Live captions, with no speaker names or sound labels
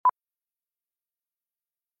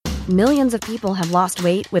Millions of people have lost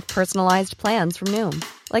weight with personalized plans from Noom.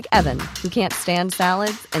 Like Evan, who can't stand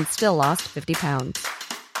salads and still lost 50 pounds.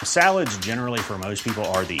 Salads generally for most people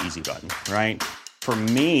are the easy button, right? For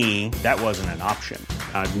me, that wasn't an option.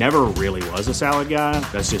 I never really was a salad guy.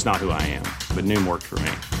 That's just not who I am. But Noom worked for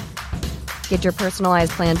me. Get your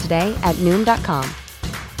personalized plan today at Noom.com.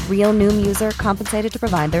 Real Noom user compensated to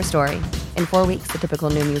provide their story. In 4 weeks, the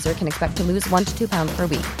typical Noom user can expect to lose 1 to 2 pounds per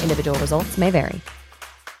week. Individual results may vary.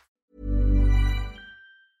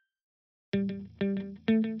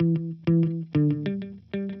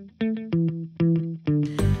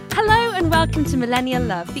 Hello and welcome to Millennial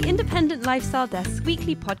Love, the Independent Lifestyle Desk's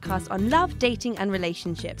weekly podcast on love, dating and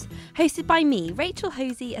relationships. Hosted by me, Rachel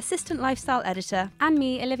Hosey, Assistant Lifestyle Editor. And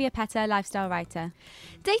me, Olivia Petter, Lifestyle Writer.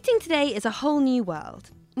 Dating today is a whole new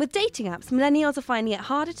world. With dating apps, millennials are finding it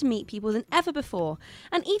harder to meet people than ever before.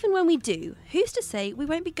 And even when we do, who's to say we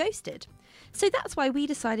won't be ghosted? So that's why we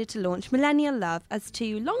decided to launch Millennial Love as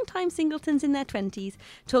two long-time singletons in their 20s,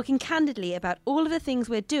 talking candidly about all of the things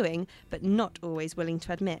we're doing, but not always willing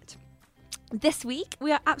to admit. This week,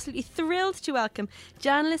 we are absolutely thrilled to welcome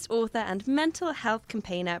journalist, author and mental health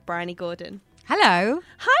campaigner Bryony Gordon. Hello.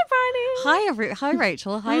 Hi, Bryony. Hi,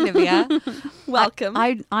 Rachel. Hi, Olivia. Welcome.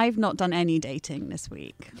 I've not done any dating this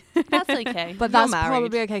week. That's okay. But that's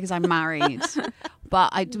probably okay because I'm married.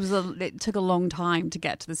 But it took a long time to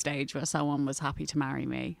get to the stage where someone was happy to marry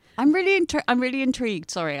me. I'm really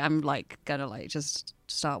intrigued. Sorry, I'm gonna just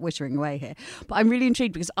start wittering away here. But I'm really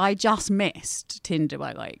intrigued because I just missed Tinder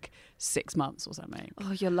by 6 months or something.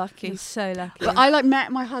 Oh, you're lucky. You're so lucky. But I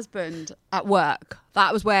met my husband at work.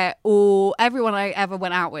 That was where everyone I ever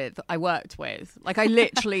went out with, I worked with. I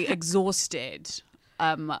literally exhausted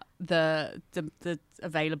the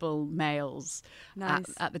available males Nice.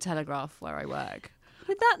 at the Telegraph where I work.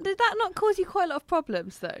 Did that not cause you quite a lot of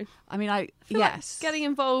problems though? I mean, I feel yes. like getting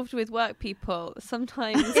involved with work people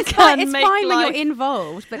sometimes It's can fine make when life... you're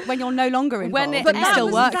involved, but when you're no longer involved, But you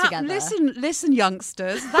still work together. Listen,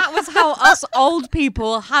 youngsters. That was how us old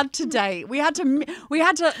people had to date. We had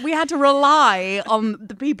to rely on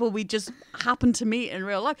the people we just happened to meet in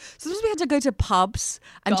real life. Sometimes we had to go to pubs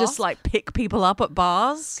and just pick people up at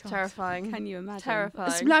bars. Terrifying. Can you imagine?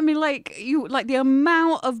 Terrifying. I mean, the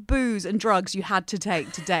amount of booze and drugs you had to take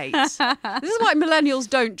to date. This is why millennials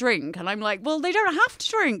don't drink, and I'm like, well, they don't have to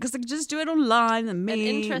drink because they can just do it online and me.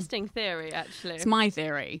 An interesting theory, actually. It's my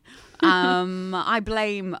theory. I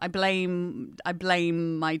blame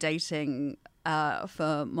my dating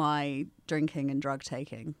for my drinking and drug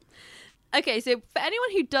taking. Okay, so for anyone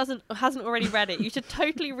who hasn't already read it, you should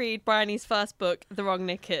totally read Bryony's first book, The Wrong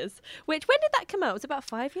Knickers. Which, when did that come out? It was about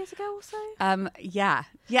 5 years ago or so? Yeah,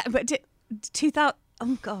 but 2000.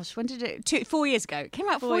 Oh gosh, when did it? 4 years ago. It came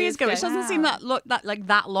out 4 years ago, which doesn't seem that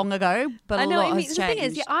long ago, but I know a lot what you mean. has The changed.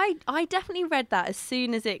 thing is, I definitely read that as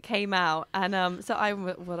soon as it came out, and so I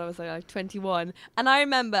was 21, and I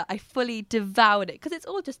remember I fully devoured it because it's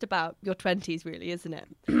all just about your 20s, really, isn't it?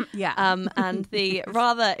 Yeah. And the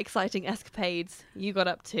rather exciting escapades you got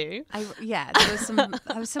up to.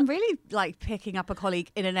 There was some really picking up a colleague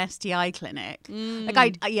in an STI clinic. When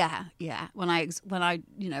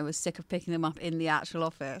I was sick of picking them up in the actual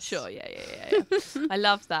office. Sure, yeah. I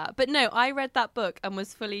love that. But no, I read that book and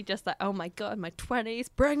was fully just like, oh my God, my 20s,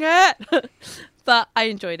 bring it. But I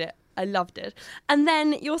enjoyed it. I loved it. And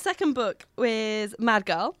then your second book was Mad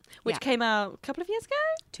Girl, which came out a couple of years ago?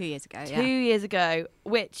 2 years ago, 2 years ago,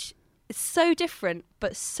 which is so different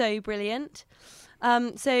but so brilliant.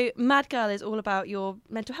 So Mad Girl is all about your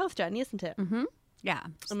mental health journey, isn't it? Mm-hmm. Yeah.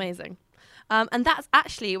 Amazing. And that's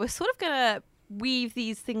actually, we're sort of going to weave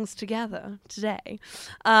these things together today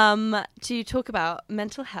to talk about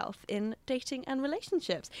mental health in dating and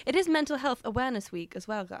relationships. It is Mental Health Awareness Week as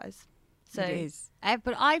well, guys. So it is.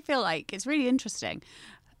 But I feel like it's really interesting.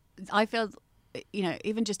 I feel,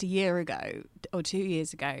 even just a year ago or 2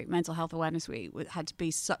 years ago, Mental Health Awareness Week had to be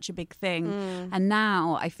such a big thing. And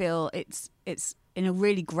now I feel it's in a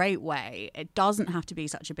really great way. It doesn't have to be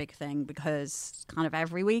such a big thing because kind of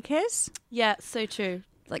every week is. Yeah, so true.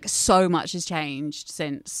 So much has changed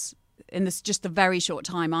since in this just the very short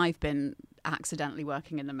time I've been accidentally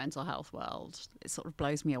working in the mental health world. It sort of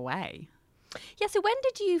blows me away. Yeah, so when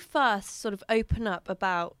did you first sort of open up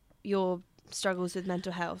about your struggles with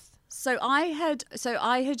mental health? So I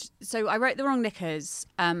wrote The Wrong Knickers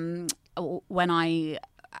after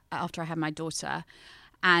I had my daughter,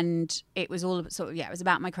 And it was all sort of, it was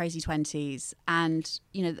about my crazy 20s. And,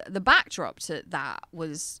 you know, the backdrop to that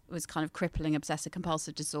was kind of crippling obsessive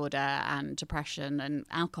compulsive disorder and depression and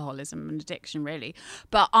alcoholism and addiction, really.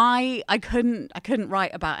 But I couldn't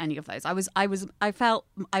write about any of those. I felt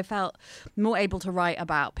more able to write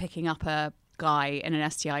about picking up a guy in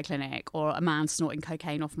an STI clinic or a man snorting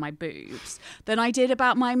cocaine off my boobs than I did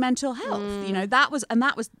about my mental health. You know, that was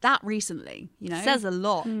recently, you know. Says a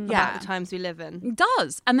lot about the times we live in. It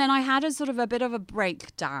does. And then I had a sort of a bit of a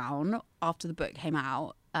breakdown after the book came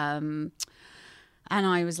out. And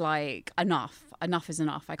I was like, enough is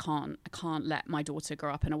enough. I can't let my daughter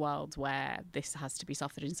grow up in a world where this has to be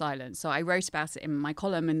suffered in silence. So I wrote about it in my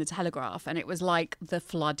column in the Telegraph, and it was like the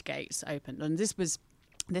floodgates opened. And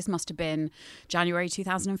this must have been January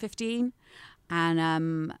 2015,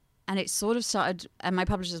 and it sort of started. And my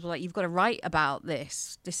publishers were like, "You've got to write about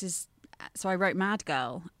this. This is." So I wrote Mad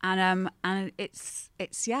Girl, and it's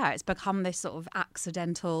become this sort of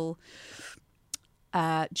accidental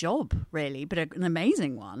job, really, but an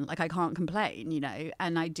amazing one. Like, I can't complain, you know.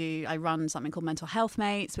 And I run something called Mental Health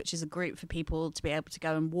Mates, which is a group for people to be able to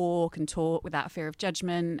go and walk and talk without fear of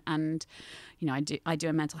judgment. And, you know, I do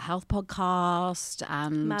a mental health podcast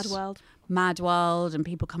and Mad World, and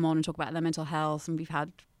people come on and talk about their mental health. And we've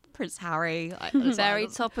had Prince Harry. Very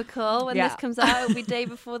topical. When this comes out, it'll be day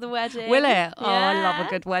before the wedding. Will it? Oh, I love a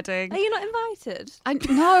good wedding. Are you not invited?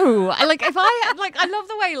 No. I love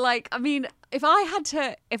the way, like, I mean, if I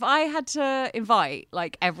had to invite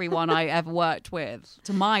like everyone I ever worked with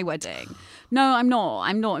to my wedding, no, I'm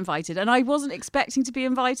not invited. And I wasn't expecting to be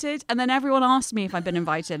invited. And then everyone asked me if I'd been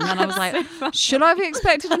invited. And then I was like, should I be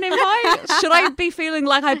expected an invite? Should I be feeling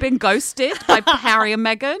like I've been ghosted by Harry and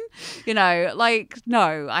Meghan? You know, like,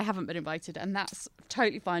 no, I haven't been invited. And that's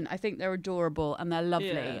totally fine. I think they're adorable and they're lovely.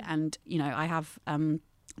 Yeah. And, you know, I have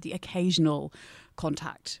the occasional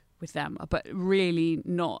contact with them, but really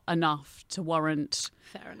not enough to warrant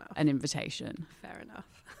an invitation. Fair enough.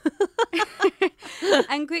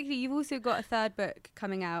 And quickly, you've also got a third book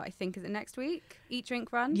coming out, I think, is it next week? Eat,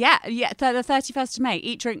 Drink, Run? Yeah, the 31st of May,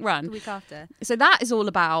 Eat, Drink, Run. The week after. So that is all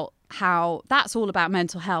about that's all about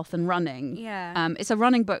mental health and running. Yeah. It's a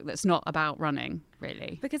running book that's not about running,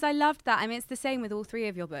 really. Because I loved that. I mean, it's the same with all three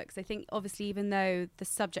of your books. I think, obviously, even though the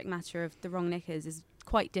subject matter of The Wrong Knickers is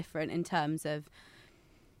quite different in terms of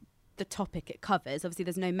the topic it covers, obviously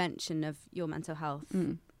there's no mention of your mental health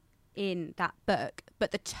in that book,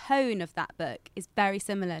 but the tone of that book is very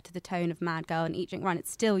similar to the tone of Mad Girl and Eat, Drink, Run. It's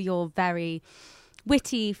still your very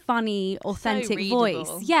witty, funny, authentic voice.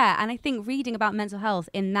 Yeah, and I think reading about mental health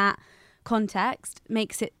in that context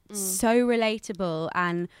makes it so relatable,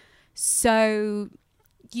 and so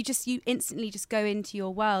you instantly just go into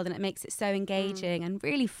your world, and it makes it so engaging and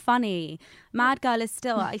really funny. Mad Girl is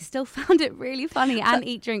still, I still found it really funny, and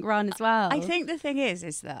Eat, Drink, Run as well. I think the thing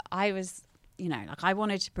is that I was, you know, like, I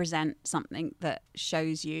wanted to present something that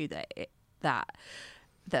shows you that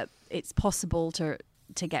it's possible to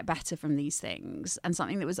get better from these things, and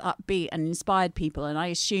something that was upbeat and inspired people. And I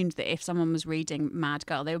assumed that if someone was reading Mad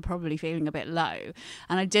Girl, they were probably feeling a bit low,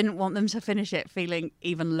 and I didn't want them to finish it feeling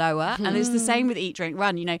even lower. And it's the same with Eat, Drink,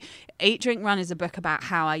 Run. You know, Eat, Drink, Run is a book about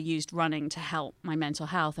how I used running to help my mental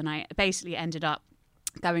health, and I basically ended up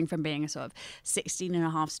going from being a sort of 16 and a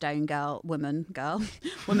half stone woman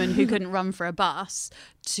who couldn't run for a bus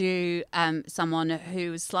to someone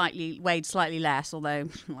who was weighed slightly less, although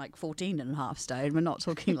like 14 and a half stone. We're not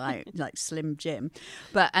talking like Slim Jim,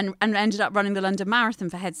 but and ended up running the London Marathon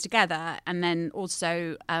for Heads Together, and then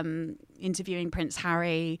also interviewing Prince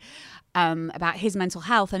Harry about his mental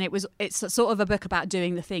health. And it's sort of a book about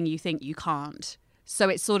doing the thing you think you can't. So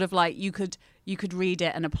it's sort of like you could read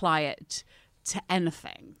it and apply it to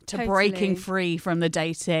anything, to breaking free from the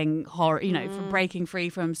dating horror, you know, from breaking free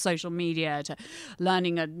from social media, to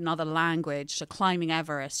learning another language, to climbing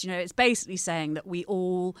Everest. You know, it's basically saying that we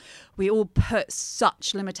all put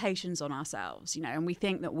such limitations on ourselves, you know, and we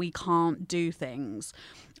think that we can't do things.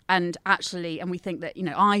 And we think that, you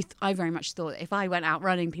know, I very much thought if I went out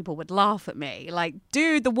running, people would laugh at me. Like,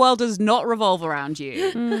 dude, the world does not revolve around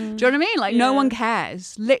you. Do you know what I mean? Like, no one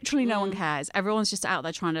cares. Literally no one cares. Everyone's just out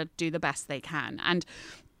there trying to do the best they can.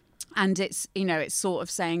 And it's, you know, it's sort of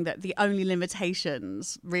saying that the only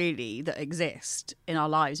limitations really that exist in our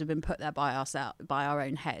lives have been put there by our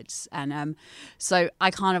own heads. And so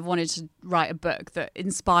I kind of wanted to write a book that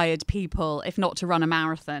inspired people, if not to run a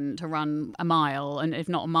marathon, to run a mile, and if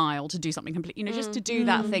not a mile, to do something complete, you know, just to do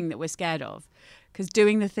that thing that we're scared of. Because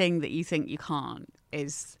doing the thing that you think you can't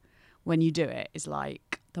is, when you do it, is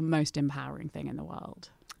like the most empowering thing in the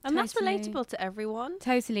world. And that's Totally. relatable to everyone.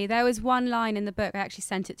 Totally. There was one line in the book, I actually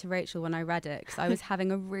sent it to Rachel when I read it, because I was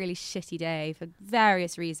having a really shitty day for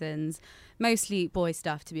various reasons, mostly boy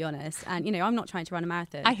stuff, to be honest. And, you know, I'm not trying to run a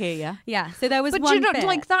marathon. I hear you. Yeah, so there was But one you know, bit.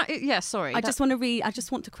 like that. Yeah, sorry. I just want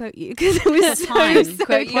to quote you because it was so, fine. so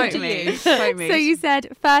Quote good. me. Quote me. So you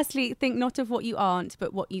said, firstly, think not of what you aren't,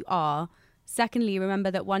 but what you are. Secondly,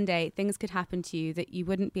 remember that one day things could happen to you that you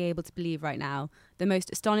wouldn't be able to believe right now. The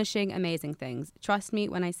most astonishing, amazing things. Trust me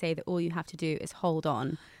when I say that all you have to do is hold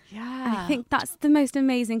on. Yeah. And I think that's the most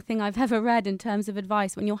amazing thing I've ever read in terms of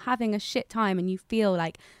advice. When you're having a shit time and you feel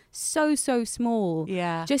like so small.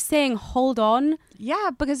 Yeah. Just saying hold on. Yeah,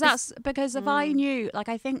 because if I knew, like,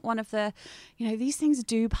 I think one of the, you know, these things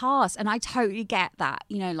do pass, and I totally get that,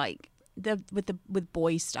 you know, like with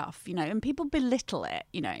boy stuff, you know, and people belittle it,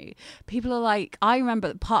 you know. People are like, I remember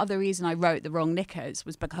that part of the reason I wrote The Wrong Knickers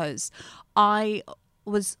was because I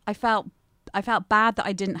felt bad that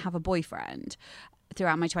I didn't have a boyfriend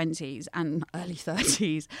throughout my 20s and early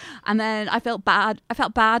 30s, and then I felt bad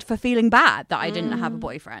for feeling bad that I didn't have a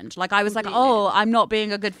boyfriend. Like, I was like, oh, I'm not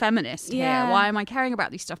being a good feminist here. Why am I caring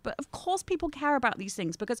about these stuff? But of course people care about these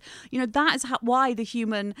things, because, you know, that is why the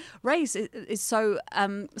human race is so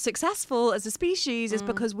successful as a species, is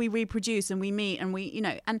because we reproduce and we meet and we, you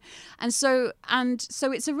know, and so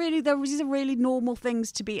it's these are really normal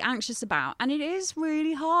things to be anxious about. And it is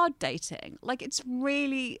really hard dating. Like, it's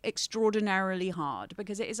really extraordinarily hard,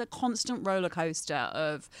 because it is a constant roller coaster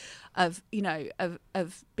of you know,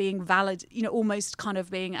 of being valid, you know, almost kind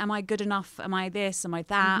of being, am I good enough? Am I this? Am I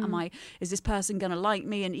that? Is this person going to like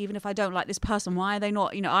me? And even if I don't like this person, why are they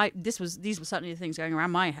not? You know, these were certainly the things going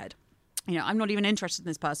around my head. You know, I'm not even interested in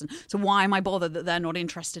this person, so why am I bothered that they're not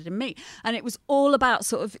interested in me? And it was all about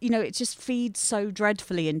sort of, you know, it just feeds so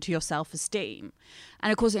dreadfully into your self-esteem.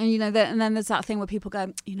 And of course, and you know, and then there's that thing where people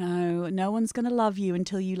go, you know, no one's going to love you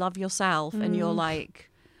until you love yourself. And you're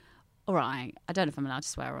like, all right, I don't know if I'm allowed to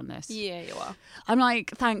swear on this. Yeah, you are. I'm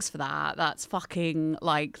like, thanks for that. That's fucking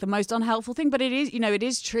like the most unhelpful thing. But it is, you know, it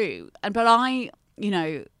is true. But I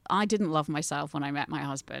didn't love myself when I met my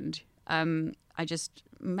husband. I just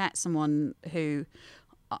met someone who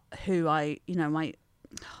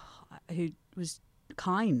was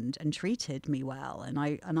kind and treated me well, and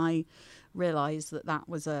I realized that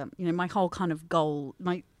was my whole kind of goal,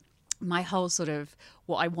 my whole sort of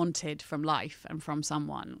what I wanted from life and from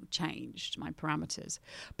someone changed, my parameters.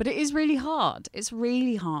 But it is really hard. It's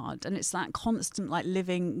really hard. And it's that constant, like,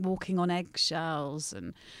 walking on eggshells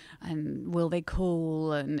and will they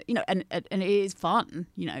call? And, you know, and it is fun,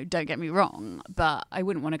 you know, don't get me wrong, but I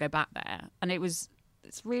wouldn't want to go back there. And it's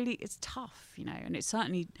tough, you know, and it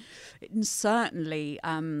certainly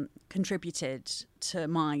contributed to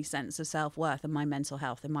my sense of self-worth and my mental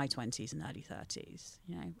health in my 20s and early 30s.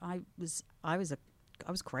 You know, I was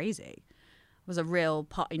crazy. I was a real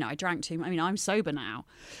part, you know, I drank too much. I mean, I'm sober now,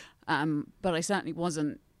 but I certainly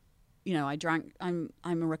wasn't, you know, I'm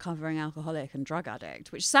a recovering alcoholic and drug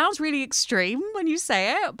addict, which sounds really extreme when you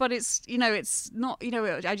say it, but it's, you know, it's not, you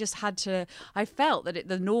know, I felt that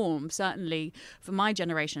the norm, certainly for my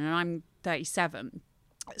generation, and I'm 37,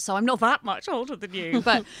 so I'm not that much older than you,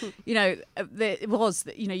 but, you know, it was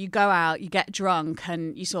that, you know, you go out, you get drunk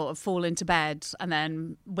and you sort of fall into bed, and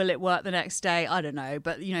then will it work the next day? I don't know,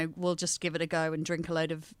 but, you know, we'll just give it a go and drink a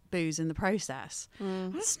load of booze in the process.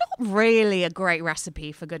 It's not really a great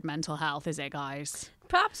recipe for good mental health, is it, guys?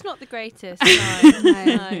 Perhaps not the greatest.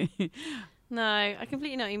 No. No, I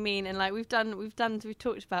completely know what you mean. And like we've talked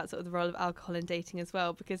about sort of the role of alcohol in dating as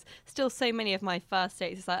well, because still so many of my first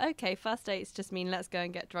dates, it's like, okay, first dates just mean let's go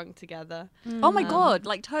and get drunk together. Oh my God,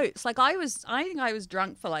 like totes. Like I think I was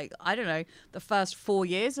drunk for, like, I don't know, the first 4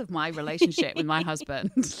 years of my relationship with my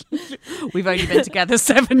husband. We've only been together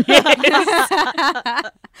 7 years.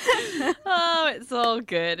 Oh, it's all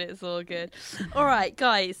good. It's all good. All right,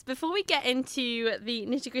 guys, before we get into the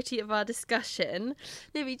nitty-gritty of our discussion,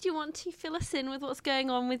 Libby, do you want to fill us in with what's going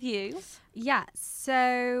on with you? Yeah,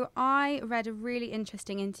 so I read a really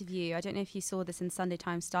interesting interview. I don't know if you saw this in Sunday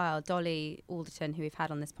Times Style. Dolly Alderton, who we've had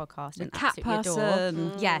on this podcast, and Cat absolutely Person.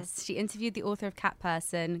 adore. Yes, she interviewed the author of Cat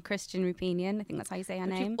Person, Christian Rupinian. I think that's how you say her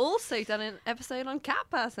name. You've also done an episode on Cat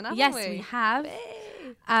Person, haven't Yes, we? we have.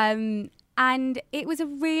 And it was a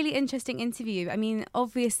really interesting interview. I mean,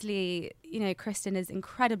 obviously, you know, Kristen is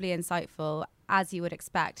incredibly insightful, as you would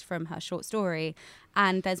expect from her short story.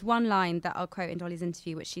 And there's one line that I'll quote in Dolly's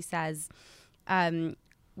interview, which she says,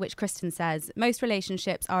 which Kristen says, most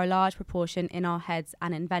relationships are a large proportion in our heads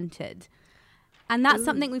and invented. And that's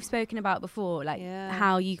something we've spoken about before, like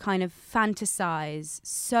how you kind of fantasize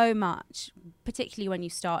so much, particularly when you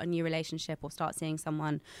start a new relationship or start seeing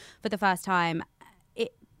someone for the first time.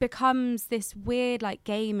 becomes this weird like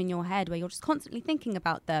game in your head where you're just constantly thinking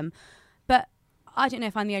about them. But I don't know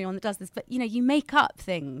if I'm the only one that does this, but you know, you make up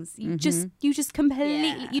things. You just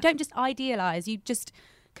completely, you don't just idealize, you just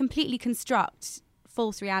completely construct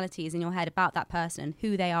false realities in your head about that person,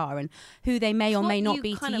 who they are and who they may or may not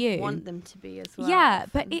be to you. Want them to be as well. Yeah,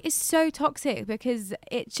 but it is so toxic because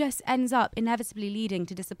it just ends up inevitably leading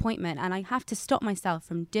to disappointment, and I have to stop myself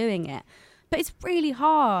from doing it. But it's really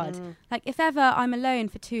hard. Like if ever I'm alone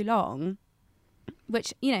for too long,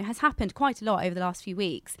 which, you know, has happened quite a lot over the last few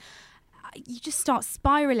weeks, you just start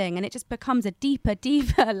spiraling and it just becomes a deeper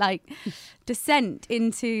like descent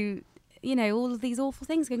into, you know, all of these awful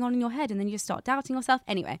things going on in your head, and then you just start doubting yourself.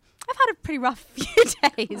 Anyway, I've had a pretty rough few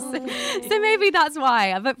days. So maybe that's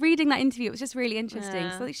why. But reading that interview, it was just really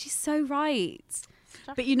interesting. So like, she's so right.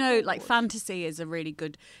 But you know, like fantasy is a really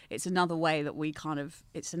good, it's another way that we kind of,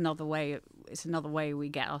 it's another way we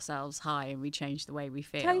get ourselves high and we change the way we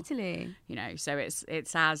feel. Totally. You know, so it's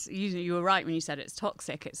as, you were right when you said it's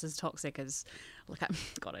toxic. It's as toxic as, like,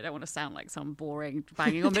 God, I don't want to sound like some boring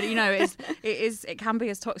banging on, but you know, it can be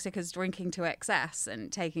as toxic as drinking to excess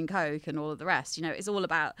and taking Coke and all of the rest. You know, it's all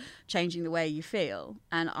about changing the way you feel.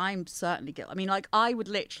 And I'm certainly guilty. I mean, like, I would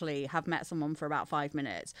literally have met someone for about 5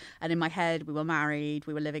 minutes, and in my head, we were married,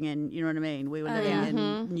 we were living in, you know what I mean? We were living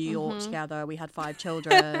in New York together. We had 5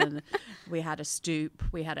 children. We had a stoop.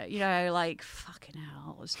 We had a, you know, like, fucking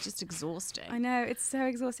hell. It's just exhausting. I know, it's so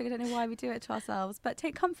exhausting. I don't know why we do it to ourselves, but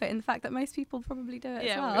take comfort in the fact that most people probably do it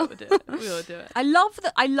as well. We all do it. I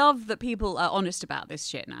love that people are honest about this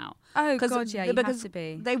shit now. Oh God, yeah, you have to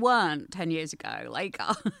be. They weren't 10 years ago. Like,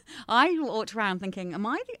 I walked around thinking, am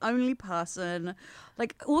I the only person?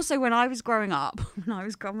 Like, also when I was growing up,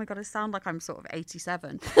 oh my God, I sound like I'm sort of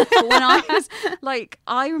 87. But when I was like,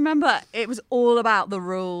 I remember it was all about the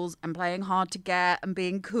rules and playing hard to get and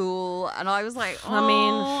being cool. And I was like,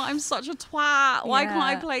 I'm such a twat. Why can't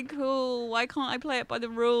I play cool? Why can't I play it by the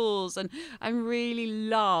rules? And I really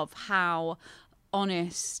love how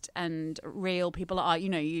honest and real people are. You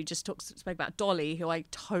know, you just spoke about Dolly, who I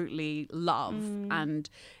totally love, and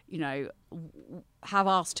you know, have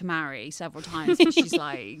asked to marry several times, but she's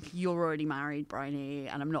like, you're already married, Bryony,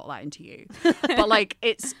 and I'm not that into you. But like,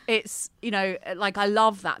 it's you know, like, I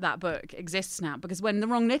love that book exists now, because when The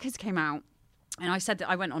Wrong Knickers came out, and I said that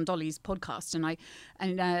I went on Dolly's podcast, and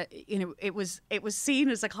you know, it was seen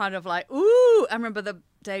as a kind of like, ooh. I remember the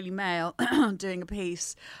Daily Mail doing a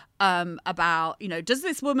piece about, you know, does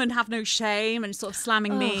this woman have no shame, and sort of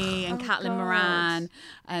slamming me and Caitlin Moran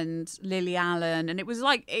and Lily Allen, and it was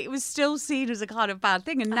like, it was still seen as a kind of bad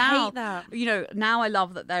thing. And now, I hate that. you know, now I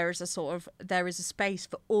love that there is a space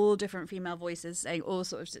for all different female voices saying all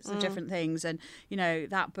sorts of different things. And you know,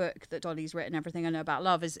 that book that Dolly's written, Everything I Know About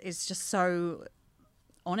Love, is just so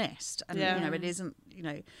honest, and you know, it isn't, you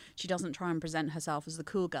know, she doesn't try and present herself as the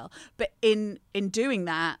cool girl, but in doing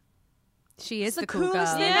that, she is the cool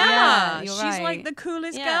coolest girl. thing. Yeah, you're she's right. like the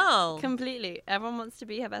coolest girl. Completely. Everyone wants to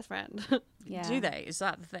be her best friend. Yeah. Do they? Is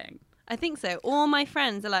that the thing? I think so. All my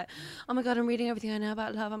friends are like, oh my God, I'm reading Everything I Know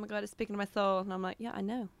About Love. Oh my God, it's speaking to my soul. And I'm like, yeah, I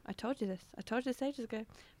know. I told you this. I told you this ages ago.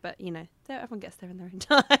 But, you know, everyone gets there in their own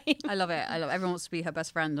time. I love it. Everyone wants to be her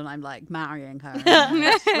best friend, and I'm like marrying her.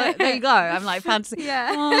 Look, there you go. I'm like, fancy.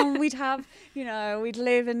 Yeah. Oh, we'd have, you know, we'd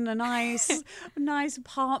live in a nice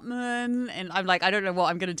apartment. And I'm like, I don't know what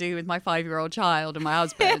I'm going to do with my 5-year-old child and my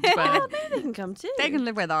husband. But They can come too. they can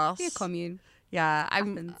live with us. Be a commune. Yeah,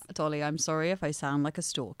 Dolly, I'm sorry if I sound like a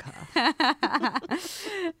stalker.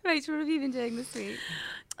 Rachel, what have you been doing this week?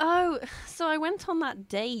 Oh, so I went on that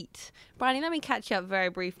date. Bryony, let me catch you up very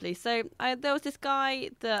briefly. So there was this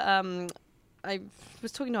guy that I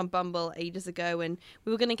was talking to on Bumble ages ago, and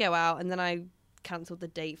we were going to go out, and then I cancelled the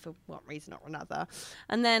date for one reason or another.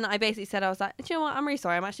 And then I basically said, I was like, do you know what? I'm really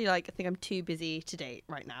sorry. I'm actually I think I'm too busy to date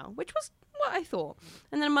right now, which was what I thought.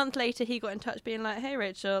 And then a month later, he got in touch being like, hey,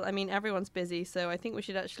 Rachel, I mean, everyone's busy, so I think we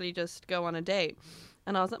should actually just go on a date.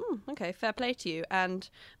 And I was like, okay, fair play to you. And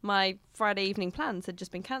my Friday evening plans had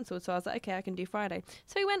just been cancelled, so I was like, okay, I can do Friday.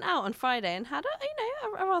 So we went out on Friday and had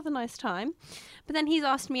a rather nice time. But then he's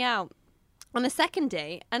asked me out on a second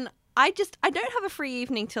date, and I don't have a free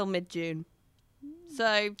evening till mid-June.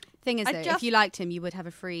 So Thing is, though, if you liked him, you would have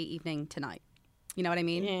a free evening tonight. You know what I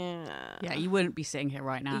mean? yeah, Yeah, you wouldn't be sitting here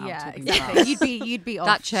right now. Yeah, talking exactly. about You'd be off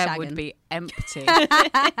that chair shagging. would be empty.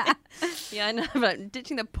 Yeah, I know, but I'm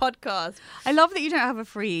ditching the podcast. I love that you don't have a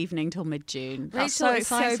free evening till mid-June. That's so Rachel is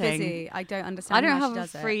exciting. so busy. I don't understand. I don't how have she a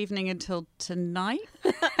does free evening until tonight.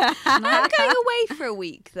 I'm going away for a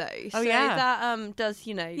week though. Oh, so yeah. that does,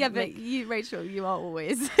 you know. Yeah, but make- you, Rachel, you are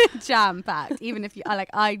always jam packed. Even if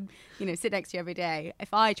I sit next to you every day.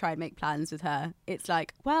 If I try and make plans with her, it's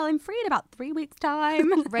like, well, I'm free in about 3 weeks'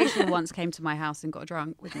 time. Rachel once came to my house and got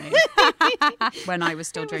drunk with me when I was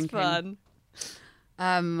still it was drinking.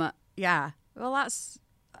 fun. Yeah. Well, that's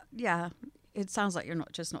It sounds like you're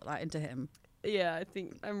not that into him. Yeah, I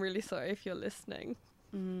think I'm really sorry if you're listening,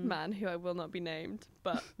 man, who I will not be named.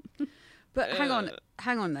 But But hang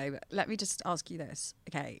on though. Let me just ask you this.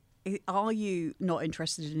 Okay, are you not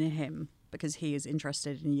interested in him because he is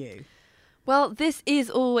interested in you? well, this is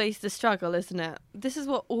always the struggle, isn't it? This is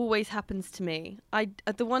what always happens to me.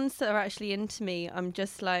 The ones that are actually into me, I'm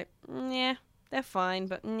just like, yeah, they're fine,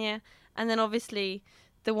 but yeah. And then obviously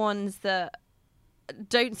the ones that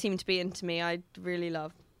don't seem to be into me, I really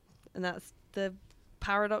love, and that's the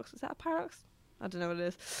paradox. Is that a paradox? I don't know what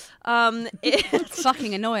it is. It's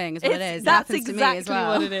fucking annoying, is what it is. It That's happens to exactly me as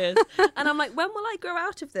well. what it is. And I'm like, when will I grow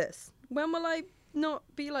out of this? When will I not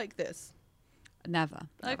be like this? Never.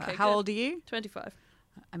 Okay, How good. old are you? 25.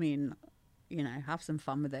 I mean, have some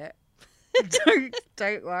fun with it.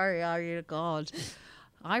 don't worry. Oh, you God.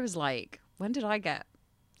 I was like, when did I get?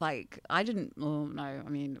 Like, I didn't. Oh no. I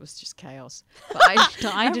mean, it was just chaos. But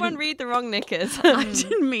I Everyone didn't. read the wrong knickers. I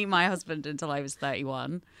didn't meet my husband until I was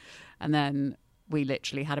 31, and then we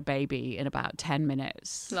literally had a baby in about 10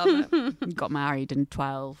 minutes. Love it. Got married in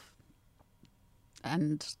 12,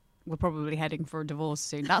 and we're probably heading for a divorce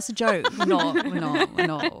soon. That's a joke. We're not.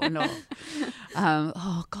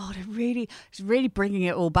 Oh God, it's really bringing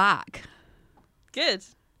it all back. Good.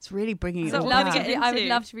 It's really bringing it So all love back. to get I would into.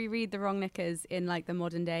 love to reread the wrong knickers in like the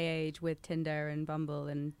modern day age with Tinder and Bumble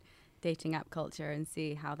and dating app culture and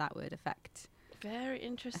see how that would affect Very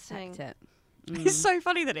interesting. it. It's so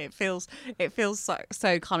funny that it feels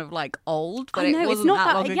so kind of like old, but I know it wasn't it's not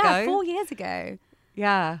that long Yeah, ago. 4 years ago.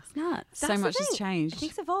 Yeah, It's nuts. so That's the much has thing. changed.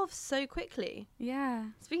 Things evolve so quickly. Yeah.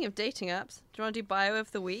 Speaking of dating apps, do you want to do bio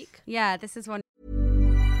of the week? Yeah, this is one.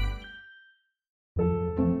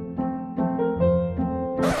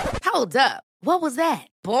 Hold up. What was that?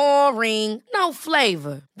 Boring. No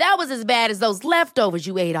flavor. That was as bad as those leftovers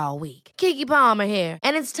you ate all week. Keke Palmer here,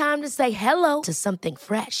 and it's time to say hello to something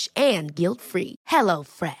fresh and guilt-free. Hello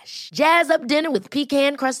Fresh. Jazz up dinner with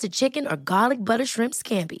pecan-crusted chicken or garlic butter shrimp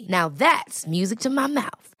scampi. Now that's music to my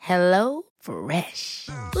mouth. Hello Fresh.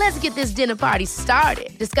 Let's get this dinner party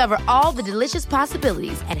started. Discover all the delicious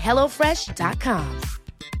possibilities at hellofresh.com.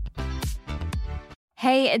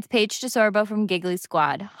 Hey, it's Paige DeSorbo from Giggly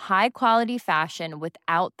Squad. High quality fashion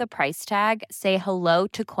without the price tag. Say hello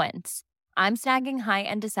to Quince. I'm snagging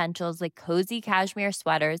high-end essentials like cozy cashmere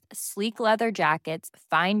sweaters, sleek leather jackets,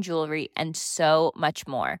 fine jewelry, and so much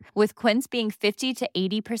more. With Quince being 50 to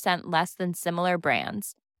 80% less than similar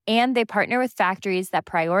brands. And they partner with factories that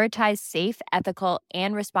prioritize safe, ethical,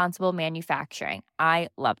 and responsible manufacturing. I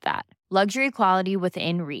love that. Luxury quality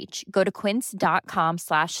within reach. Go to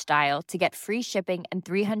quince.com/style to get free shipping and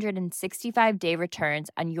 365-day returns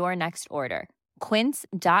on your next order.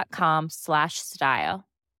 Quince.com/style.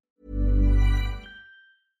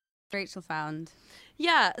 Rachel found.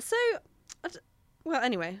 Yeah, so, well,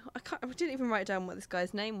 anyway, I didn't even write down what this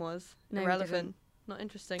guy's name was. No, you Irrelevant. didn't. Not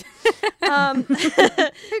interesting. Who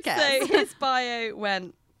cares? So his bio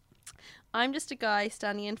went, I'm just a guy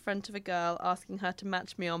standing in front of a girl asking her to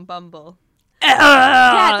match me on Bumble.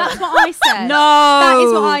 Yeah, that's what I said. No, That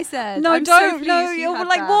is what I said. No, I'm so don't. pleased No, you you're had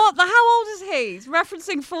like, that. what? How old is he? He's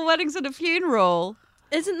referencing 4 Weddings and a Funeral.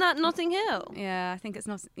 Isn't that Notting Hill? Yeah, I think it's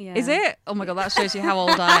not. Yeah. Is it? Oh my God, that shows you how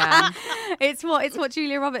old I am. It's what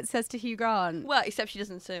Julia Roberts says to Hugh Grant. Well, except she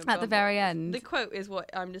doesn't say it on At the Bumble. very end. The quote is what,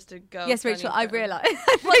 I'm just a girl. Yes, standing Rachel, in I front of-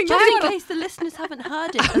 realised. Well, just in case the listeners haven't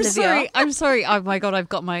heard it, Olivia. I'm sorry. Oh my God, I've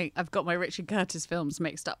got my Richard Curtis films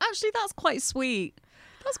mixed up. Actually, that's quite sweet.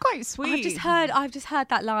 That's quite sweet. I've just heard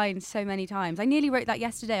that line so many times. I nearly wrote that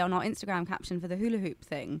yesterday on our Instagram caption for the hula hoop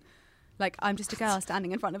thing. Like, I'm just a girl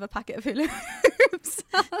standing in front of a packet of hula hoops.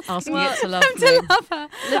 asking Well, it to love me. Love her.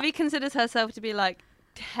 Livy considers herself to be like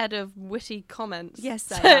head of witty comments. Yes,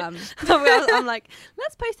 So- I am. I'm like,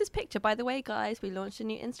 let's post this picture. By the way, guys, we launched a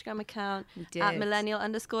new Instagram account did. at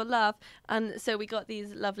millennial_love. And so we got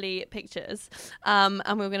these lovely pictures. And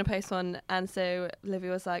we were going to post one. And so Livy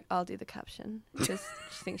was like, I'll do the caption because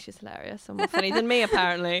she thinks she's hilarious and more funny than me,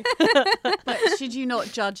 apparently. But should you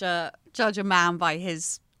not judge a man by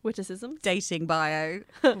his Witticism. dating bio.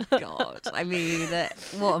 Oh, God, I mean,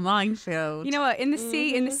 what a minefield. You know what? In the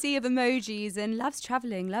sea of emojis and loves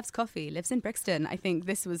travelling, loves coffee, lives in Brixton. I think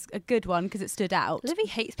this was a good one because it stood out. Livy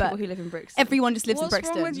hates But people who live in Brixton. Everyone just lives What's in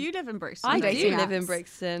Brixton. wrong with you live in Brixton? I dating do live apps. in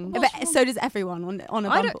Brixton. But so does everyone on a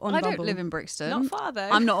I Bumble. don't, I don't live in Brixton. Not far though.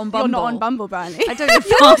 I'm not on Bumble. You're not on Bumble, Brandy. I don't live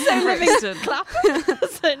far from Brixton.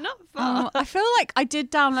 so not far. I feel like I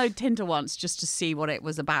did download Tinder once just to see what it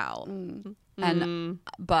was about. And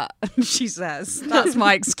but she says that's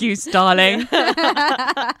my excuse, darling.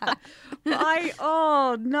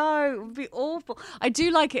 Oh no, it would be awful. I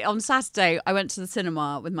do like it. On Saturday, I went to the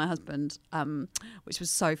cinema with my husband, which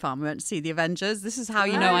was so fun. We went to see the Avengers. This is how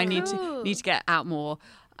you know I need to get out more.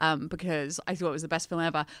 Because I thought it was the best film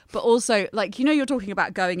ever. But also, like, you know, you're talking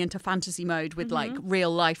about going into fantasy mode with like real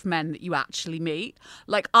life men that you actually meet.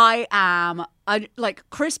 Like, like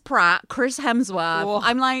Chris Pratt, Chris Hemsworth. Whoa.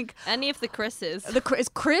 I'm like Any of the Chris's. it's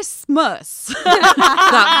Christmas.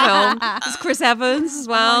 That film. It's Chris Evans as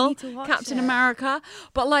well. need to watch Captain it. America.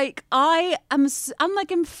 But like, I'm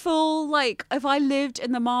like in full, like, if I lived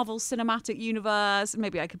in the Marvel Cinematic Universe,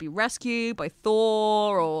 maybe I could be rescued by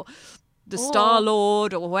Thor or the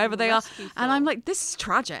Star-Lord or whoever they are. Rescue And I'm Thor. like, this is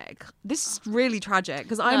tragic. This is really tragic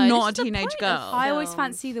because No, I'm not this a is the teenage point girl. of I always films.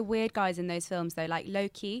 fancy the weird guys in those films though, like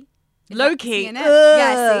Loki. Loki. In it? Ugh.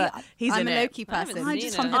 Yeah, see, He's I'm in a it. Loki I haven't person. seen I it.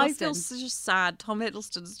 just, Tom I feel Hiddleston. just sad. Tom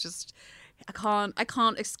Hiddleston's just, I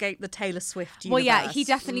can't escape the Taylor Swift universe. Well, yeah, he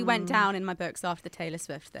definitely went down in my books after the Taylor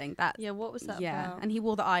Swift thing. That Yeah, what was that yeah, about? and he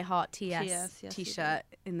wore the I Heart TS yes, he t-shirt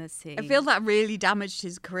in the scene. I feel that really damaged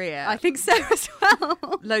his career. I think so as well.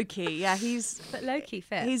 Loki, yeah, But Loki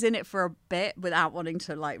fit. he's in it for a bit without wanting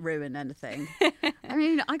to like ruin anything. I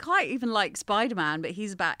mean, I quite even like Spider-Man, but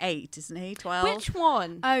he's about 8, isn't he? 12. Which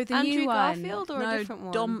one? Oh, the Andrew new one. Garfield or no, a different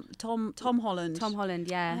one? Tom Holland. Tom Holland,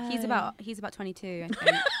 yeah. Oh. He's about 22, I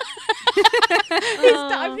think.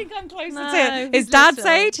 I think I'm closer no, to his he's dad's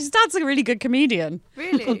little. age. His dad's a really good comedian.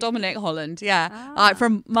 Really? Called Dominic Holland. Yeah,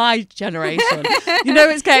 from my generation. You know,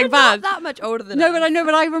 it's getting You're bad. not that much older than No, us. but I know,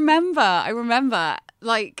 but I remember.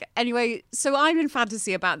 Like, anyway, so I'm in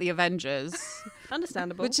fantasy about the Avengers,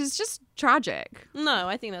 Understandable. which is just tragic. No,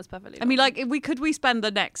 I think that's perfectly I mean, normal. like, could we spend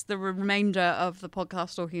the remainder of the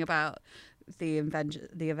podcast talking about the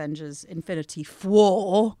Avengers Infinity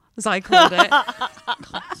War, as I called it?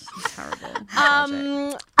 God, it's terrible.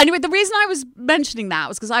 Tragic. Anyway, the reason I was mentioning that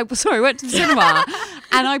was because I went to the cinema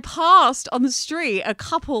and I passed on the street a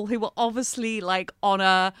couple who were obviously like on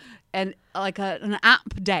an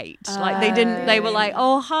app date. Like they were like,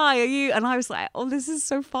 oh, hi, are you? And I was like, oh, this is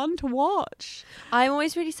so fun to watch. I'm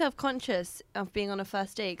always really self-conscious of being on a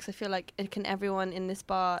first date because I feel like can everyone in this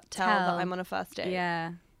bar tell that I'm on a first date?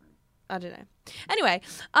 Yeah. I don't know. Anyway,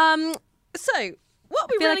 so what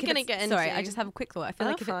we're I feel really like going to if get it's- into... Sorry, I just have a quick thought. I feel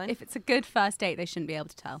Oh, like fine. if it's a good first date, they shouldn't be able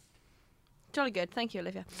to tell. Jolly good. Thank you,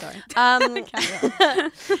 Olivia. Sorry.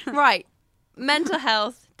 Right. Mental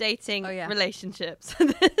health, dating, Oh, yeah. relationships.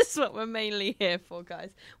 This is what we're mainly here for,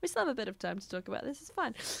 guys. We still have a bit of time to talk about this. It's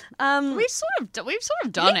fine. We've sort of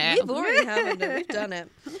done it. We've already haven't it. We've done it.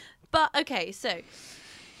 But okay, so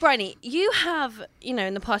Bryony, you have,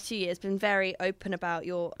 in the past 2 years been very open about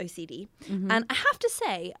your OCD. And I have to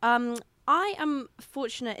say, I am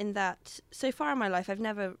fortunate in that so far in my life, I've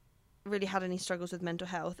never really had any struggles with mental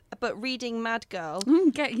health. But reading Mad Girl...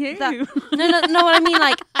 Get you. No, what I mean,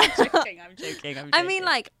 like... I'm joking. I mean,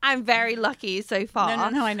 like, I'm very lucky so far.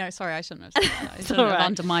 No, I know. Sorry, I shouldn't have said that. I shouldn't all have right.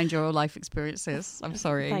 undermined your life experiences. I'm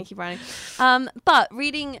sorry. Thank you, Bryony. But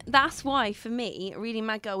that's why, for me, reading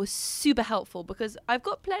Mad Girl was super helpful because I've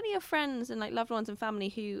got plenty of friends and, like, loved ones and family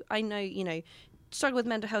who I know, struggle with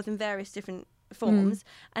mental health in various different forms.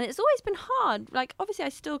 And it's always been hard. Like, obviously, I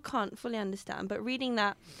still can't fully understand, but reading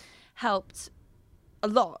that helped a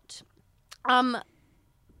lot.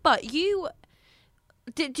 But you...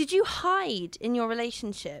 Did you hide in your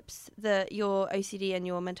relationships your OCD and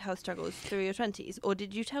your mental health struggles through your 20s, or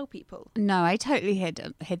did you tell people? No, I totally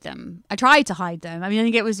hid them. I tried to hide them. I mean, I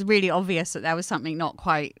think it was really obvious that there was something not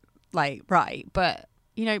quite like right, but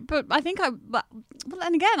but I think well,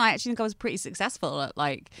 and again, I actually think I was pretty successful at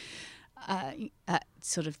like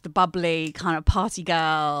sort of the bubbly kind of party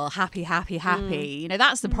girl, happy.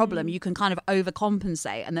 That's the problem. You can kind of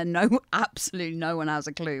overcompensate, and then absolutely no one has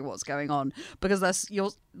a clue what's going on because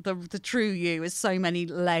the true you is so many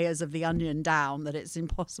layers of the onion down that it's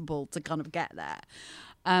impossible to kind of get there.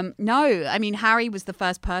 No, I mean, Harry was the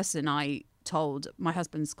first person I told. My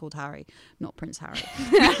husband's called Harry, not Prince Harry.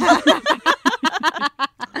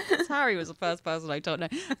 Harry was the first person I told. No,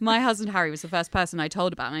 my husband Harry was the first person I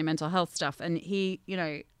told about my mental health stuff, and he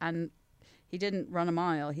He didn't run a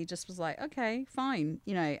mile. He just was like, okay, fine,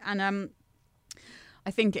 you know. And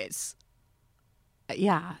I think it's,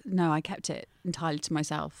 I kept it entirely to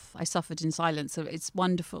myself. I suffered in silence. So it's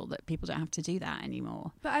wonderful that people don't have to do that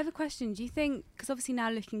anymore. But I have a question. Do you think, because obviously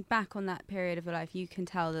now looking back on that period of your life, you can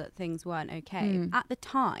tell that things weren't okay. At the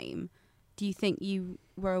time, do you think you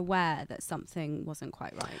were aware that something wasn't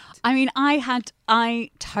quite right? I mean, I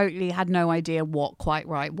totally had no idea what quite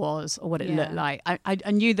right was or what it looked like.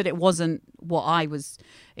 I knew that it wasn't what I was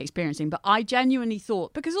experiencing, but I genuinely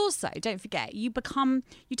thought, because also, don't forget, you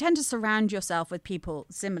tend to surround yourself with people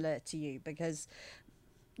similar to you, because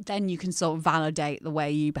then you can sort of validate the way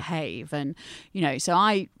you behave. And, you know, so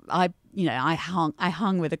I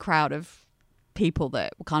hung with a crowd of people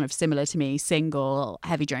that were kind of similar to me, single,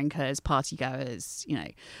 heavy drinkers, party goers, you know.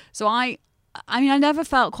 So I mean, I never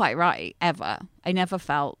felt quite right, ever. I never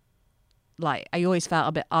felt like, I always felt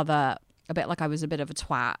a bit like I was a bit of a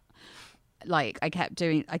twat. Like I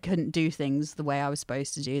couldn't do things the way I was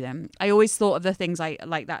supposed to do them. I always thought of the things I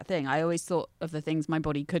always thought of the things my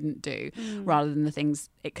body couldn't do rather than the things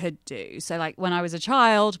it could do. So like when I was a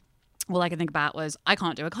child, all I could think about was, I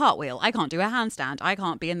can't do a cartwheel, I can't do a handstand, I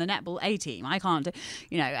can't be in the netball A team, I can't do,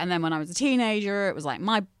 you know. And then when I was a teenager, it was like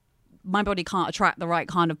my body can't attract the right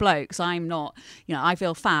kind of blokes. I'm not, you know, I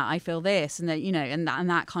feel fat, I feel this, and then, you know, and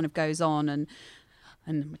that kind of goes on. And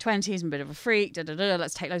in my 20s, I'm a bit of a freak,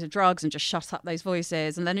 let's take loads of drugs and just shut up those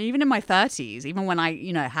voices. And then even in my 30s, even when I,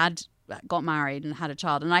 you know, got married and had a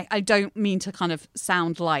child, and I don't mean to kind of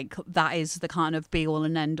sound like that is the kind of be all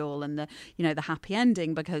and end all and the, you know, the happy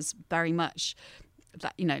ending, because very much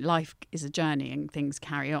that, you know, life is a journey and things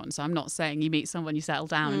carry on. So I'm not saying you meet someone, you settle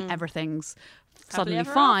down and everything's suddenly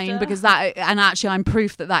fine, because that, and actually I'm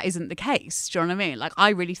proof that isn't the case. Do you know what I mean? Like I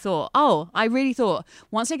really thought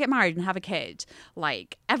once I get married and have a kid,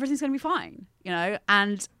 like everything's going to be fine, you know.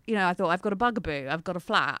 And, you know, I thought, I've got a bugaboo, I've got a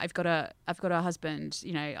flat, I've got a husband,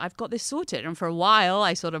 you know, I've got this sorted. And for a while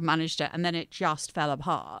I sort of managed it, and then it just fell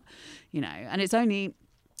apart, you know. And it's only,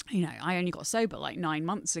 you know, I only got sober like 9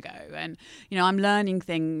 months ago, and, you know, I'm learning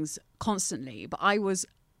things constantly, but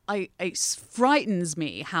it frightens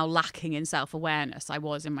me how lacking in self-awareness I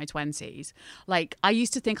was in my 20s. Like I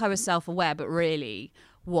used to think I was self-aware, but really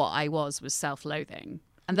what I was self-loathing.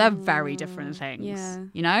 And they're very different things,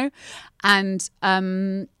 you know? And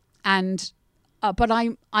but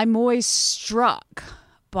I'm always struck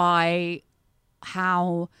by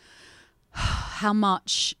how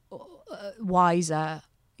much wiser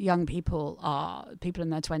young people in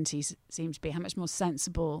their 20s seem to be, how much more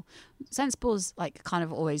sensible is like kind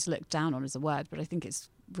of always looked down on as a word, but I think it's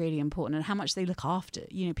really important, and how much they look after,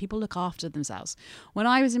 you know, people look after themselves. When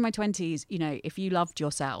I was in my 20s, you know, if you loved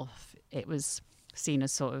yourself, it was seen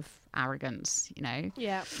as sort of arrogance, you know.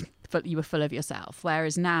 Yeah. But you were full of yourself.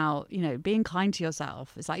 Whereas now, you know, being kind to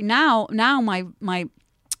yourself, it's like now my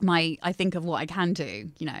I think of what I can do,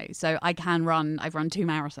 you know. So I've run 2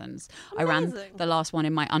 marathons. Amazing. I ran the last one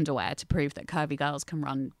in my underwear to prove that curvy girls can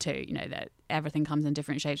run too, you know, that everything comes in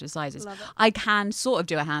different shapes and sizes. I can sort of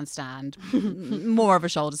do a handstand, more of a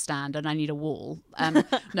shoulder stand, and I need a wall.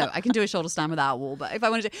 No, I can do a shoulder stand without a wall, but if I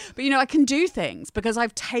wanted to, but you know, I can do things because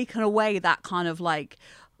I've taken away that kind of like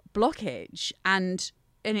blockage, and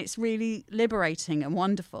it's really liberating and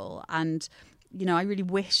wonderful. And, you know, I really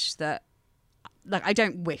wish that, like, I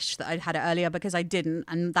don't wish that I'd had it earlier, because I didn't,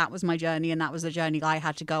 and that was my journey, and that was the journey I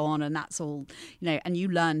had to go on, and that's all, you know. And you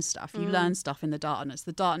learn stuff. You learn stuff in the darkness.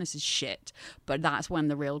 The darkness is shit, but that's when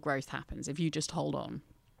the real growth happens, if you just hold on,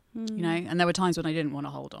 you know. And there were times when I didn't want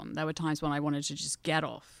to hold on. There were times when I wanted to just get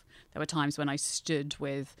off. There were times when I stood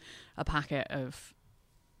with a packet of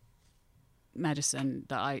medicine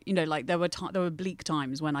that I, you know, like there were bleak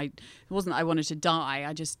times when it wasn't that I wanted to die,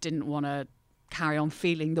 I just didn't want to carry on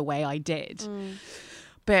feeling the way I did.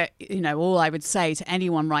 But, you know, all I would say to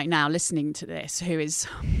anyone right now listening to this who is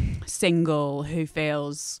single, who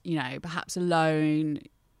feels, you know, perhaps alone,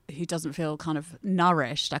 who doesn't feel kind of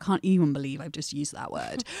nourished, I can't even believe I've just used that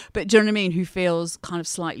word, but do you know what I mean, who feels kind of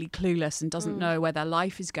slightly clueless and doesn't know where their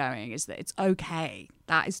life is going, is that it's okay.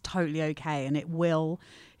 That is totally okay, and it will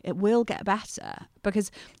get better,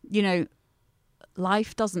 because, you know,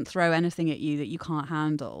 life doesn't throw anything at you that you can't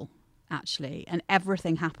handle, actually, and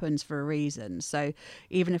everything happens for a reason. So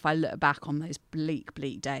even if I look back on those bleak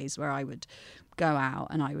days where I would go out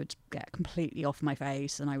and I would get completely off my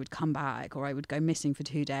face and I would come back, or I would go missing for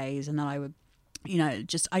 2 days, and then I would, you know,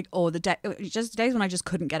 just days when I just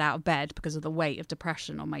couldn't get out of bed because of the weight of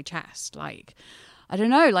depression on my chest. Like, I don't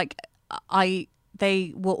know, like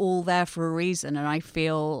they were all there for a reason, and I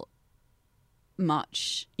feel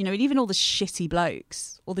much, you know, and even all the shitty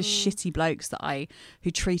blokes,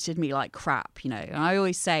 who treated me like crap, you know. And I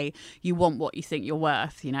always say, you want what you think you're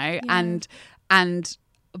worth, you know.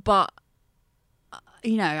 But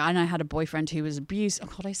you know, and I had a boyfriend who was abusive.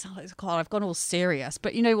 Oh God, I sound like God. I've gone all serious,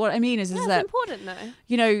 but you know what I mean is That's that important, though.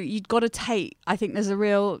 You know, you've got to take. I think there's a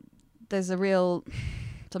real.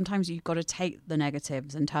 Sometimes you've got to take the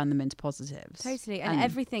negatives and turn them into positives. Totally. And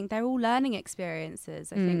everything, they're all learning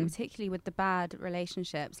experiences, I think, particularly with the bad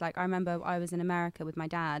relationships. Like, I remember I was in America with my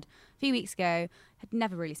dad a few weeks ago, had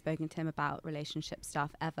never really spoken to him about relationship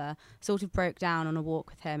stuff ever, sort of broke down on a walk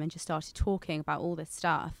with him and just started talking about all this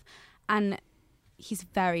stuff. And he's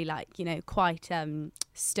very, like, you know, quite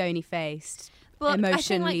stony-faced,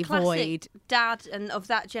 emotionally void dad and of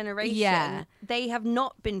that generation. They have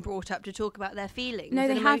not been brought up to talk about their feelings. No,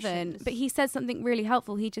 they emotions. haven't. But he said something really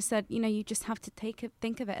helpful. He just said, you know, you just have to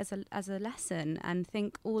think of it as a lesson and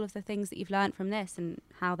think all of the things that you've learned from this and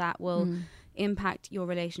how that will impact your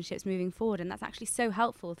relationships moving forward. And that's actually so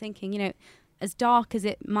helpful, thinking, you know, as dark as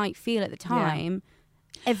it might feel at the time,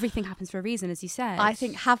 everything happens for a reason, as you said. I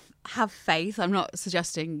think have faith. I'm not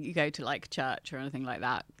suggesting you go to like church or anything like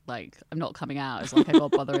that. Like, I'm not coming out as like a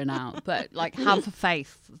godmothering out, but like have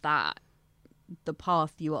faith that the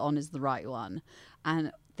path you are on is the right one.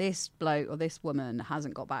 And this bloke or this woman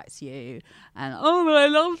hasn't got back to you, and oh, but I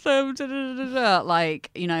love them. Da, da, da, da. Like,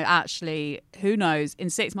 you know, actually, who knows? In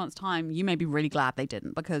 6 months' time, you may be really glad they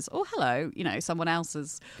didn't, because hello, you know, someone else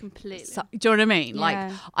is completely. Do you know what I mean? Yeah.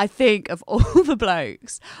 Like, I think of all the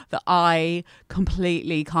blokes that I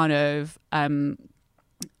completely kind of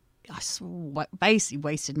basically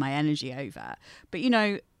wasted my energy over, but you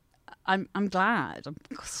know. I'm glad. I'm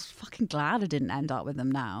fucking glad I didn't end up with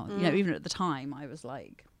them now. You know, even at the time, I was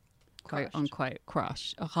like, quote unquote,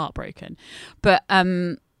 crushed, or heartbroken. But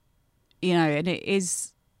you know, and it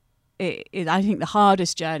is. I think the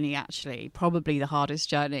hardest journey, actually, probably the hardest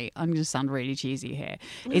journey. I'm going to sound really cheesy here.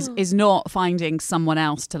 Is not finding someone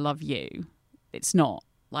else to love you. It's not.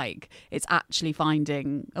 Like, it's actually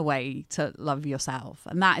finding a way to love yourself.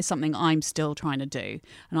 And that is something I'm still trying to do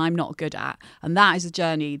and I'm not good at. And that is a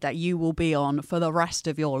journey that you will be on for the rest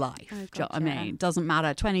of your life. Do you know what I mean? It doesn't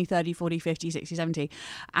matter, 20, 30, 40, 50, 60, 70.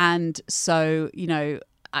 And so, you know,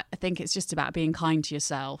 I think it's just about being kind to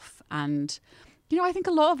yourself. And, you know, I think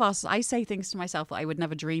a lot of us, I say things to myself that I would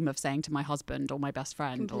never dream of saying to my husband or my best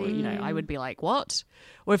friend. Completely. Or, you know, I would be like, what?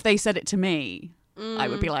 Or if they said it to me, I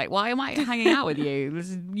would be like, why am I hanging out with you?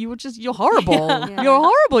 You're horrible. Yeah. You're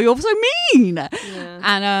horrible. You're so mean. Yeah.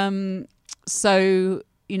 And so,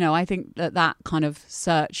 you know, I think that kind of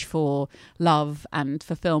search for love and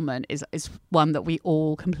fulfillment is one that we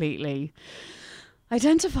all completely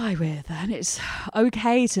identify with. And it's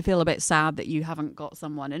okay to feel a bit sad that you haven't got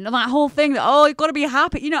someone. And that whole thing that, you've got to be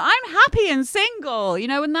happy. You know, I'm happy and single, you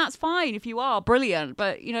know, and that's fine if you are, brilliant.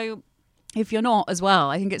 But, you know, if you're not as well,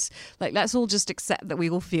 I think it's like, let's all just accept that we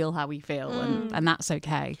all feel how we feel and that's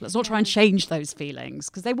okay. Let's not try and change those feelings,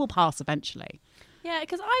 because they will pass eventually. Yeah,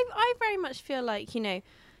 because I very much feel like, you know,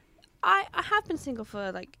 I have been single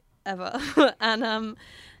for like ever and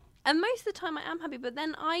most of the time I am happy, but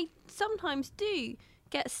then I sometimes do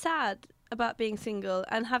get sad about being single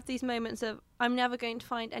and have these moments of I'm never going to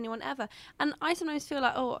find anyone ever. And I sometimes feel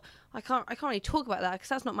like, I can't really talk about that because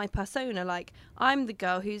that's not my persona. Like, I'm the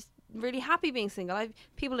girl who's really happy being single.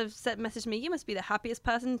 People have messaged me, you must be the happiest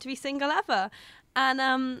person to be single ever, and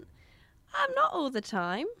I'm not all the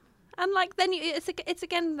time. And like, then it's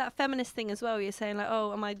again that feminist thing as well. You're saying like,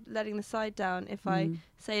 am I letting the side down if I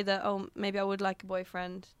say that maybe I would like a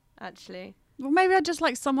boyfriend actually? Well, maybe I'd just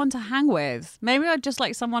like someone to hang with. Maybe I'd just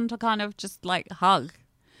like someone to kind of just like hug.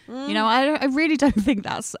 You know, I really don't think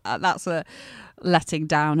that's a letting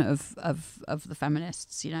down of the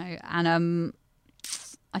feminists, you know. And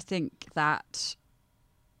I think that,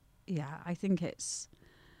 I think it's,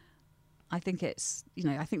 you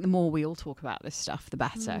know, I think the more we all talk about this stuff, the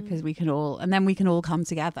better, because we can all come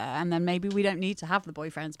together, and then maybe we don't need to have the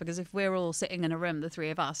boyfriends, because if we're all sitting in a room, the three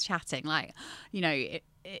of us chatting, like, you know,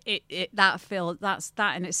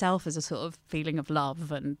 that in itself is a sort of feeling of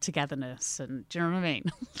love and togetherness, and do you know what I mean?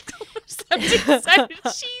 So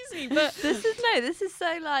cheesy, but this is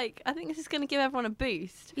so like, I think this is going to give everyone a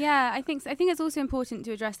boost. Yeah, I think it's also important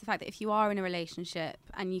to address the fact that if you are in a relationship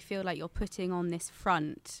and you feel like you're putting on this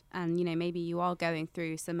front, and you know, maybe you are going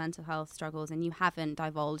through some mental health struggles and you haven't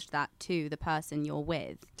divulged that to the person you're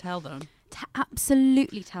with, tell them.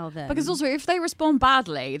 Absolutely tell them. Because also, if they respond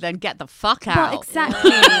badly, then get the fuck out. Well,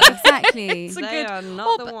 exactly. They are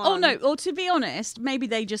not the one. Oh no, or to be honest, maybe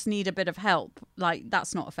they just need a bit of help. Like,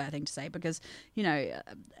 that's not a fair thing to say, because, you know,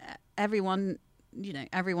 everyone you know,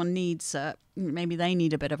 everyone needs maybe they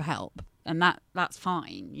need a bit of help, and that's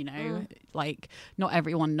fine, you know. Like, not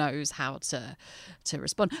everyone knows how to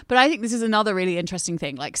respond. But I think this is another really interesting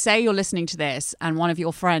thing. Like, say you're listening to this and one of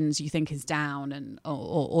your friends you think is down, and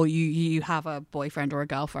or you have a boyfriend or a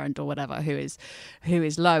girlfriend or whatever who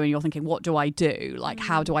is low, and you're thinking, what do I do? Like,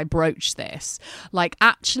 how do I broach this? Like,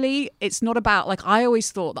 actually, it's not about, like, I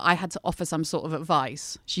always thought that I had to offer some sort of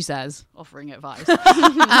advice, she says, offering advice.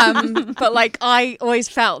 But like, I always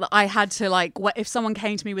felt that I had to, like, if someone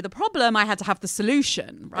came to me with a problem, I had to have the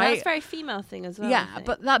solution, right? That's a very female thing as well. Yeah,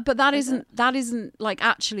 but that isn't like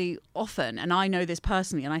actually often, and I know this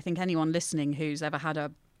personally, and I think anyone listening who's ever had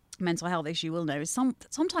a mental health issue will know, is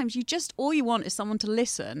sometimes you just, all you want is someone to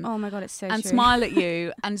listen. Oh my God, it's so and true. smile at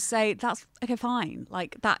you and say, that's okay, fine,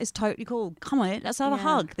 like, that is totally cool, come on, let's have a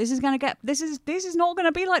hug, this is not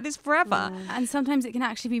gonna be like this forever. And sometimes it can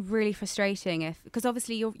actually be really frustrating, because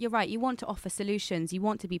obviously you're right, you want to offer solutions, you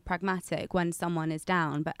want to be pragmatic when someone is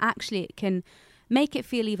down, but actually it can make it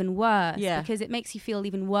feel even worse, because it makes you feel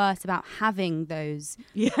even worse about having those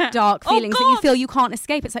dark feelings that you feel you can't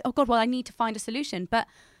escape. It's like, oh God, well, I need to find a solution, but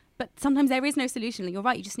sometimes there is no solution. Like, you're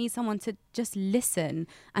right, you just need someone to just listen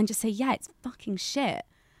and just say, yeah, it's fucking shit.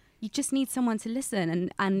 You just need someone to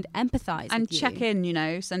listen and empathize and with you. check in, you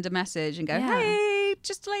know, send a message and go, hey,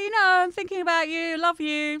 just to let you know, I'm thinking about you, love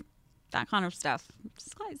you, that kind of stuff.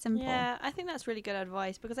 It's quite simple. Yeah, I think that's really good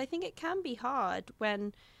advice, because I think it can be hard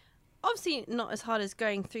when, obviously not as hard as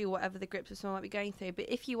going through whatever the grips of someone might be going through, but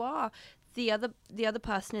if you are the other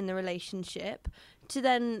person in the relationship, to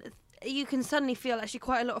then you can suddenly feel actually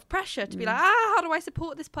quite a lot of pressure to be like, how do I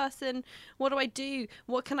support this person? What do I do?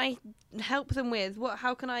 What can I help them with?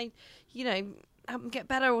 How can I, you know, help them get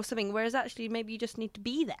better or something? Whereas actually maybe you just need to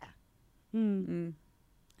be there. And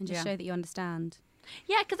just show that you understand.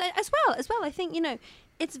 Yeah, because as well, I think, you know,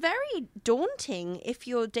 it's very daunting if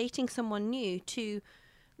you're dating someone new to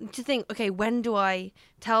think, okay, when do I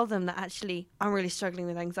tell them that actually I'm really struggling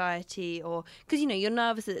with anxiety? Or because, you know, you're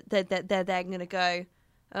nervous that they're going to go,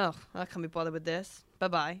 oh, I can't be bothered with this,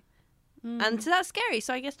 bye-bye. And so that's scary.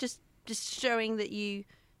 So I guess just showing that you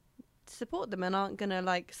support them and aren't going to,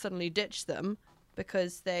 like, suddenly ditch them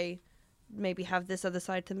because they maybe have this other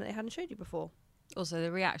side to them that they hadn't showed you before. Also, the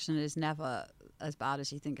reaction is never as bad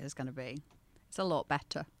as you think it's going to be. It's a lot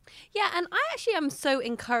better. Yeah, and I actually am so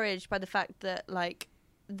encouraged by the fact that, like,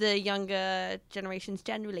 the younger generations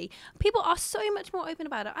generally, people are so much more open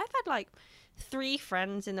about it. I've had, like, 3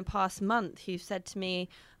 friends in the past month who've said to me,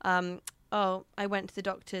 oh, I went to the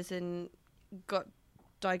doctors and got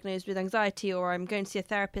diagnosed with anxiety, or I'm going to see a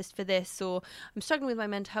therapist for this, or I'm struggling with my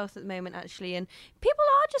mental health at the moment, actually. And people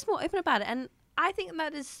are just more open about it. And I think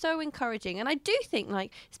that is so encouraging. And I do think,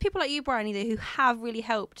 like, it's people like you, Bryony, who have really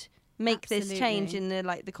helped make this change in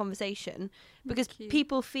the conversation, because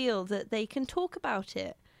people feel that they can talk about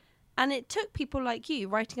it. And it took people like you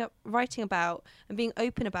writing about and being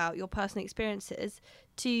open about your personal experiences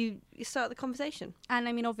to start the conversation. And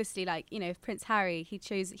I mean, obviously, like, you know, if Prince Harry, he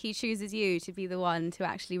chooses you to be the one to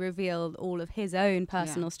actually reveal all of his own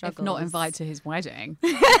personal struggles. If not invite to his wedding.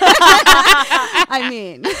 I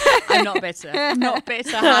mean, I'm not bitter. Not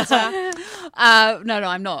bitter, Hatter. No,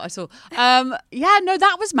 I'm not at all. Yeah, no,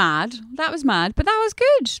 that was mad. But that was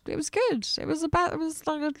good. It was good. It was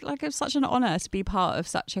like such an honour to be part of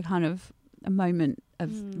such a kind of a moment of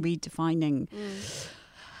redefining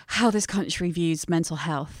how this country views mental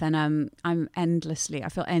health. And I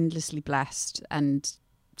feel endlessly blessed, and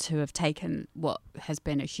to have taken what has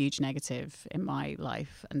been a huge negative in my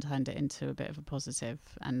life and turned it into a bit of a positive.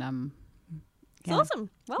 And it's awesome.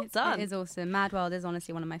 Well done. It is awesome. Mad World is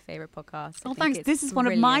honestly one of my favourite podcasts. Oh, thanks. This is one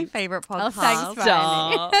of my favourite podcasts. Oh, thanks,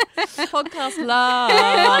 Bryony. Podcast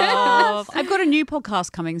love. I've got a new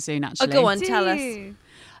podcast coming soon, actually. Oh, go on, tell us.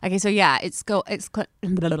 Okay, so yeah, it's called If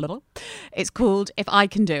I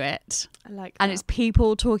Can Do It. I like that. And it's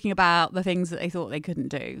people talking about the things that they thought they couldn't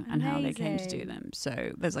do and how they came to do them.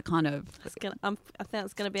 So there's a kind of... I think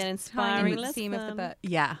it's going to be an inspiring theme of the book.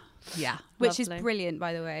 Yeah. Which Lovely. is brilliant,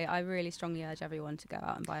 by the way. I really strongly urge everyone to go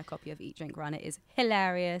out and buy a copy of Eat, Drink, Run. It is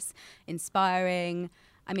hilarious, inspiring.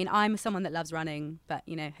 I mean, I'm someone that loves running, but,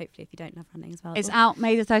 you know, hopefully if you don't love running as well. It's out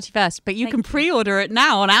May the 31st, but you can pre-order it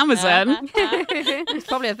now on Amazon. It's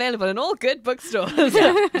probably available in all good bookstores.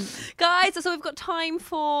 Guys, that's all we've got time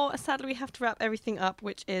for. Sadly, we have to wrap everything up,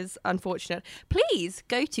 which is unfortunate. Please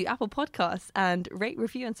go to Apple Podcasts and rate,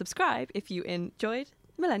 review and subscribe if you enjoyed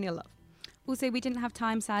Millennial Love. Also, we didn't have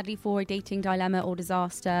time, sadly, for a dating dilemma or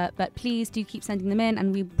disaster, but please do keep sending them in,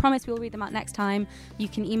 and we promise we'll read them out next time. You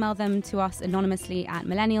can email them to us anonymously at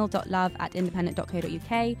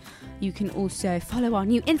millennial.love@independent.co.uk. You can also follow our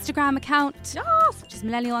new Instagram account, which is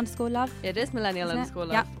millennial_love. It is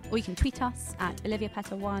millennial_love. Yep. Or you can tweet us at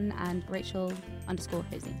OliviaPetter1 and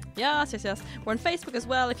Rachel_Hosey. Yes. We're on Facebook as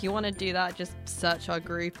well. If you want to do that, just search our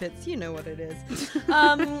group. It's, you know what it is.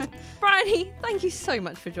 Bryony, thank you so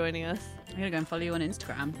much for joining us. I'm going to go and follow you on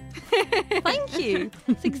Instagram. Thank you.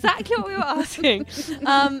 That's exactly what we were asking.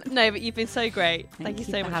 No, but you've been so great. Thank you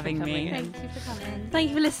so much for having coming me. in. Thank you for coming. Thank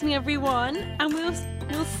you for listening, everyone. And we'll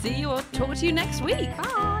see you or talk to you next week.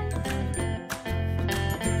 Bye.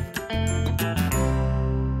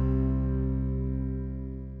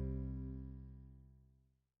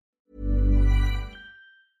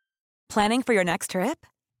 Planning for your next trip?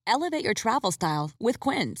 Elevate your travel style with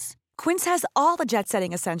Quince. Quince has all the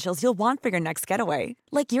jet-setting essentials you'll want for your next getaway,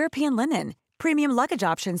 like European linen, premium luggage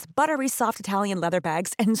options, buttery soft Italian leather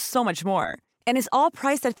bags, and so much more. And is all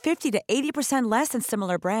priced at 50 to 80% less than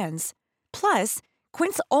similar brands. Plus,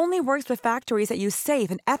 Quince only works with factories that use safe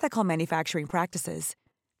and ethical manufacturing practices.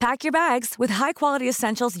 Pack your bags with high-quality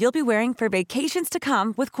essentials you'll be wearing for vacations to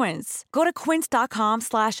come with Quince. Go to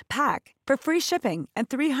quince.com/pack for free shipping and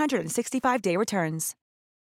 365-day returns.